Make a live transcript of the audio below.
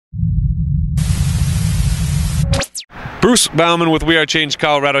Bruce Bauman with We Are Change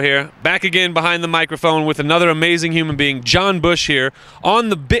Colorado here, back again behind the microphone with another amazing human being, John Bush here, on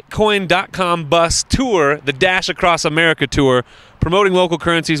the Bitcoin.com bus tour, the Dash Across America tour, promoting local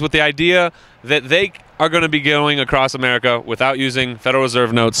currencies with the idea that they are going to be going across America without using Federal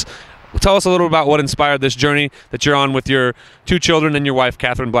Reserve notes. Tell us a little about what inspired this journey that you're on with your two children and your wife,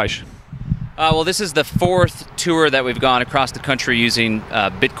 Catherine Bleich. Well, this is the fourth tour that we've gone across the country using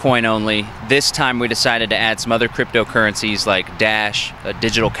Bitcoin only. This time we decided to add some other cryptocurrencies like Dash,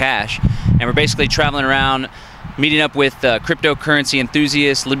 digital cash, and we're basically traveling around meeting up with cryptocurrency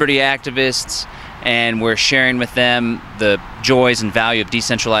enthusiasts, liberty activists, and we're sharing with them the joys and value of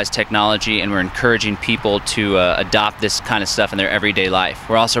decentralized technology, and we're encouraging people to adopt this kind of stuff in their everyday life.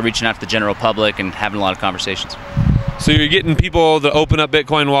 We're also reaching out to the general public and having a lot of conversations. So you're getting people to open up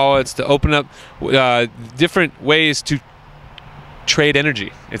Bitcoin wallets, to open up different ways to trade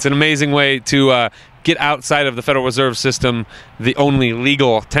energy. It's an amazing way to get outside of the Federal Reserve System, the only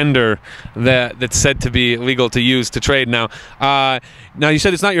legal tender that's said to be legal to use to trade now. Now you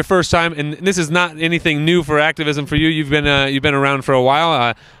said it's not your first time, and this is not anything new for activism for you. You've been around for a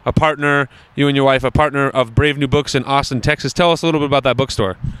while. A partner, you and your wife, a partner of Brave New Books in Austin, Texas. Tell us a little bit about that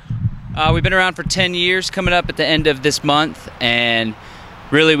bookstore. We've been around for 10 years, coming up at the end of this month, and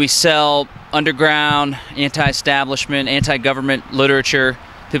really we sell underground, anti-establishment, anti-government literature.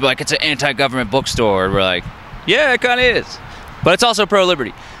 People are like, it's an anti-government bookstore. We're like, yeah, it kind of is. But it's also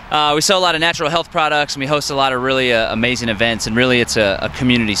pro-liberty. We sell a lot of natural health products, and we host a lot of really amazing events, and really it's a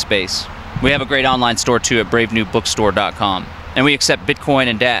community space. We have a great online store too at bravenewbookstore.com, and we accept Bitcoin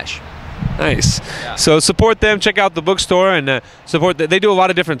and Dash. Nice. Yeah. So support them, check out the bookstore, and support they do a lot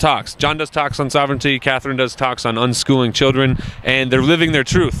of different talks. John does talks on sovereignty, Catherine does talks on unschooling children, and they're living their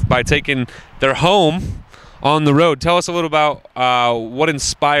truth by taking their home on the road. Tell us a little about what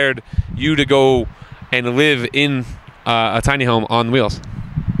inspired you to go and live in a tiny home on wheels.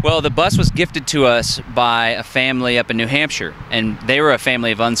 Well, the bus was gifted to us by a family up in New Hampshire, and they were a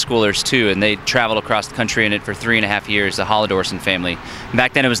family of unschoolers too, and they traveled across the country in it for 3.5 years, the Holidorson family.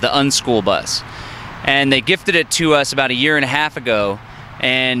 Back then it was the unschool bus. And they gifted it to us about 1.5 years ago,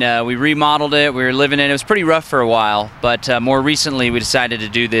 and we remodeled it, we were living in it. It was pretty rough for a while, but more recently we decided to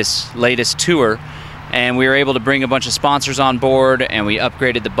do this latest tour, and we were able to bring a bunch of sponsors on board, and we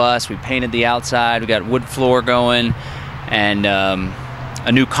upgraded the bus, we painted the outside, we got wood floor going, and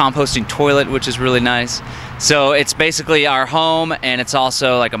a new composting toilet, which is really nice. So it's basically our home, and it's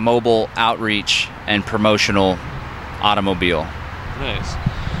also like a mobile outreach and promotional automobile. Nice.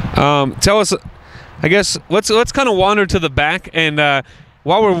 Tell us, I guess, let's kind of wander to the back, and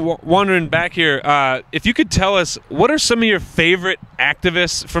while we're wandering back here, if you could tell us, what are some of your favorite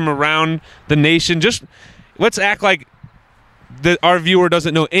activists from around the nation? Just let's act like our viewer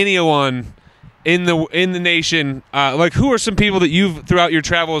doesn't know anyone in the nation. Like, who are some people that you've throughout your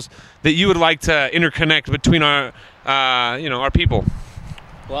travels that you would like to interconnect between our our people?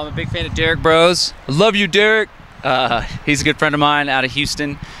 Well, I'm a big fan of Derek Bros. I love you, Derek. He's a good friend of mine out of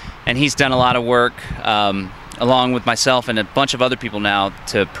Houston, and he's done a lot of work along with myself and a bunch of other people now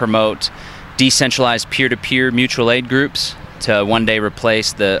to promote decentralized peer-to-peer mutual aid groups to one day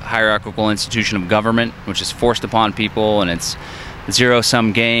replace the hierarchical institution of government, which is forced upon people, and it's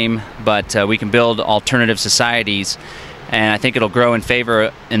zero-sum game, but we can build alternative societies, and I think it'll grow in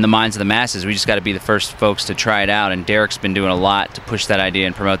favor in the minds of the masses. We just got to be the first folks to try it out, and Derek's been doing a lot to push that idea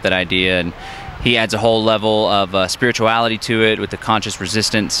and promote that idea, and he adds a whole level of spirituality to it with the conscious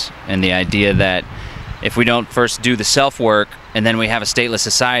resistance and the idea that if we don't first do the self-work and then we have a stateless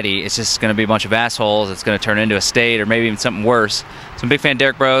society, it's just going to be a bunch of assholes. It's going to turn into a state or maybe even something worse. So I'm a big fan of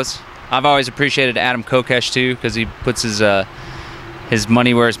Derek Bros. I've always appreciated Adam Kokesh too, because he puts his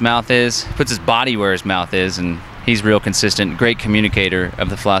money where his mouth is, puts his body where his mouth is, and he's real consistent, great communicator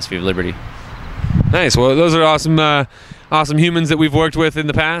of the philosophy of liberty. Nice. Well, those are awesome humans that we've worked with in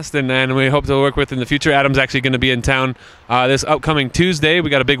the past, and we hope to work with in the future. Adam's actually going to be in town this upcoming Tuesday.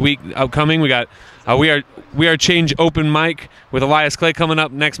 We got a big week upcoming. We got We Are Change open mic with Elias Clay coming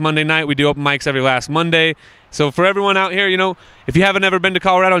up next Monday night. We do open mics every last Monday. So for everyone out here, if you haven't ever been to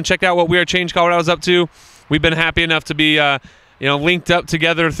Colorado and checked out what We Are Change Colorado's up to, we've been happy enough to be linked up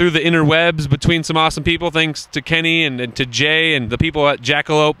together through the interwebs between some awesome people. Thanks to Kenny and to Jay and the people at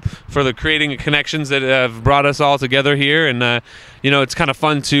Jackalope for the creating connections that have brought us all together here. And it's kind of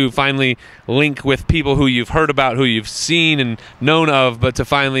fun to finally link with people who you've heard about, who you've seen and known of, but to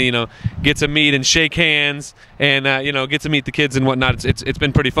finally get to meet and shake hands and get to meet the kids and whatnot. It's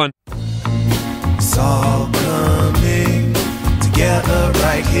been pretty fun. It's all coming together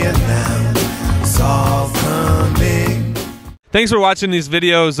right here now. It's all coming. thanks for watching these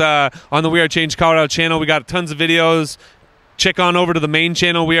videos on the We Are Change Colorado channel. We got tons of videos. Check on over to the main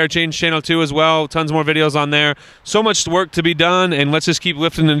channel, We Are Change channel 2 as well. Tons more videos on there. So much work to be done, and let's just keep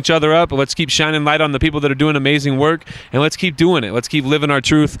lifting each other up. Let's keep shining light on the people that are doing amazing work, and let's keep doing it. Let's keep living our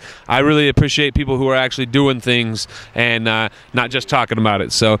truth. I really appreciate people who are actually doing things and not just talking about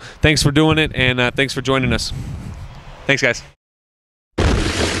it. So thanks for doing it, and thanks for joining us. Thanks, guys.